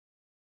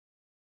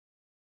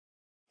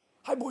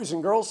Hi, boys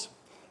and girls.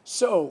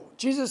 So,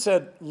 Jesus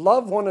said,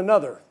 love one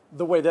another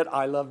the way that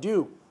I loved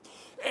you.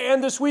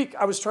 And this week,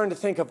 I was trying to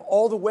think of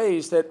all the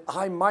ways that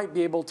I might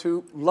be able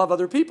to love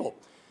other people.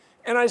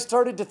 And I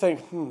started to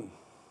think,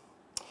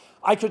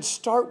 I could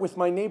start with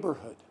my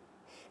neighborhood.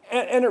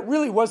 And it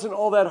really wasn't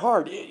all that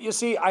hard. You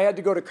see, I had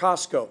to go to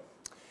Costco.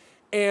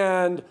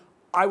 And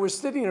I was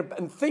sitting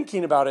and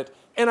thinking about it.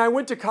 And I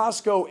went to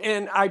Costco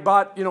and I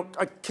bought,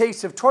 a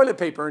case of toilet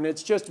paper. And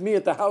it's just me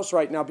at the house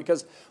right now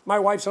because my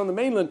wife's on the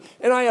mainland.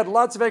 And I had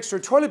lots of extra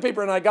toilet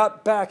paper. And I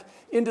got back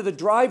into the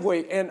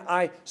driveway and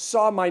I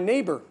saw my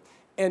neighbor.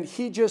 And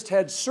he just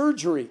had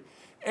surgery.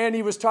 And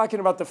he was talking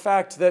about the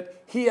fact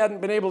that he hadn't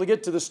been able to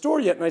get to the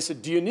store yet. And I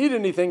said, do you need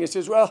anything? He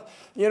says, well,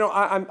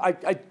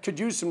 I could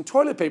use some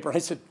toilet paper. I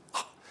said,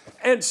 oh.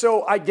 And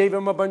so I gave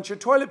him a bunch of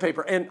toilet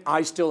paper. And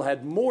I still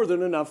had more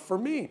than enough for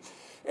me.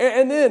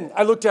 And then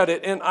I looked at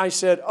it and I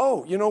said,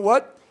 oh, you know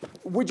what?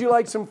 Would you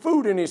like some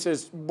food? And he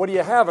says, what do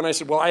you have? And I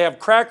said, well, I have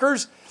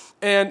crackers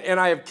and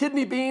I have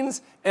kidney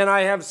beans and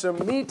I have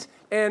some meat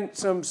and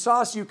some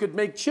sauce. You could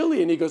make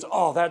chili. And he goes,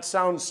 oh, that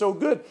sounds so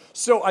good.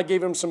 So I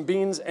gave him some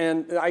beans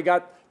and I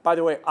got, by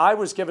the way, I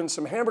was given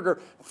some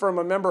hamburger from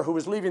a member who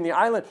was leaving the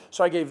island.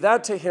 So I gave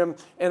that to him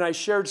and I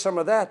shared some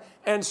of that.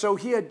 And so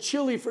he had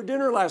chili for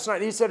dinner last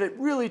night. He said it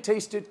really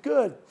tasted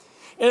good.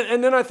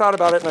 And then I thought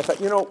about it, and I thought,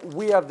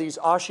 we have these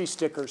OSHi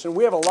stickers, and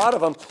we have a lot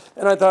of them.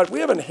 And I thought, we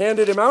haven't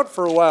handed them out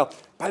for a while.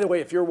 By the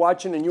way, if you're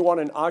watching and you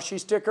want an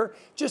OSHi sticker,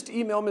 just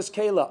email Miss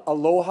Kayla,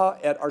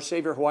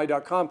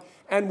 aloha@oursaviorhawaii.com,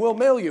 and we'll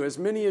mail you as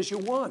many as you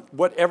want,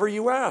 whatever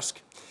you ask.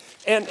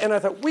 And I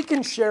thought, we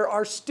can share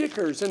our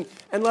stickers and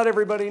let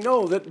everybody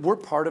know that we're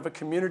part of a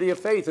community of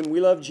faith, and we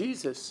love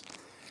Jesus.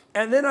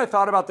 And then I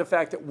thought about the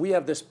fact that we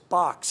have this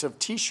box of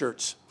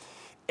T-shirts.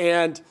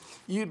 And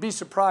you'd be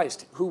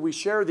surprised who we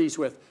share these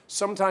with.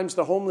 Sometimes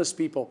the homeless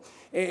people,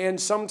 and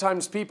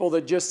sometimes people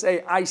that just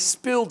say, I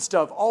spilled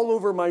stuff all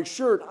over my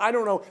shirt. I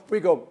don't know. We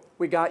go,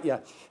 we got you.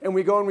 And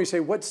we go and we say,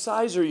 what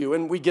size are you?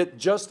 And we get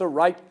just the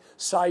right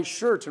size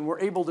shirt, and we're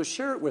able to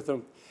share it with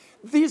them.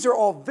 These are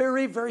all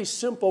very, very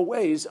simple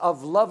ways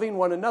of loving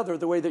one another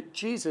the way that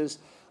Jesus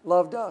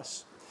loved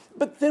us.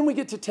 But then we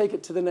get to take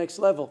it to the next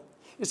level.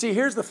 You see,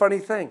 here's the funny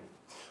thing.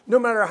 No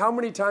matter how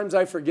many times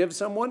I forgive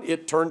someone,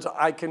 it turns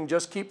I can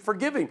just keep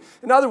forgiving.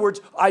 In other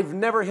words, I've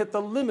never hit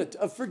the limit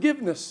of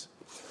forgiveness.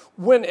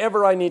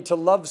 Whenever I need to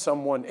love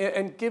someone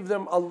and give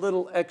them a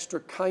little extra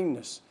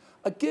kindness,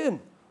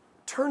 again,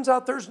 turns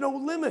out there's no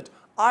limit.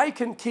 I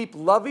can keep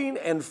loving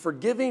and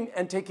forgiving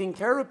and taking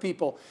care of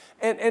people.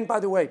 And by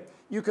the way,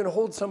 you can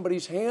hold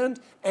somebody's hand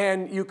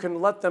and you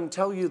can let them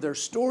tell you their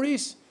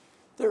stories.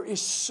 There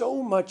is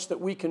so much that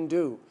we can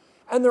do.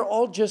 And they're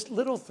all just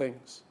little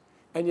things.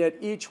 And yet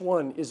each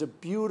one is a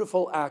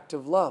beautiful act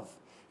of love.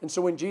 And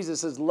so when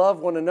Jesus says, love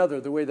one another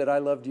the way that I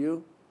loved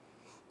you,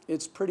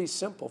 it's pretty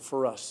simple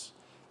for us.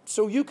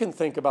 So you can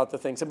think about the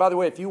things. And by the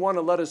way, if you want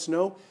to let us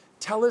know,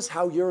 tell us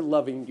how you're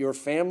loving your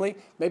family,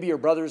 maybe your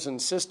brothers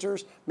and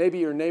sisters, maybe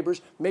your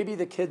neighbors, maybe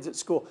the kids at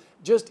school.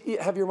 Just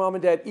have your mom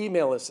and dad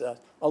email us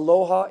at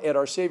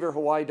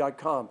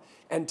aloha@oursaviorhawaii.com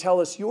and tell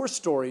us your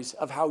stories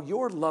of how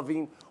you're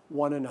loving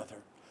one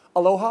another.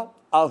 Aloha,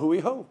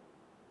 ahui ho.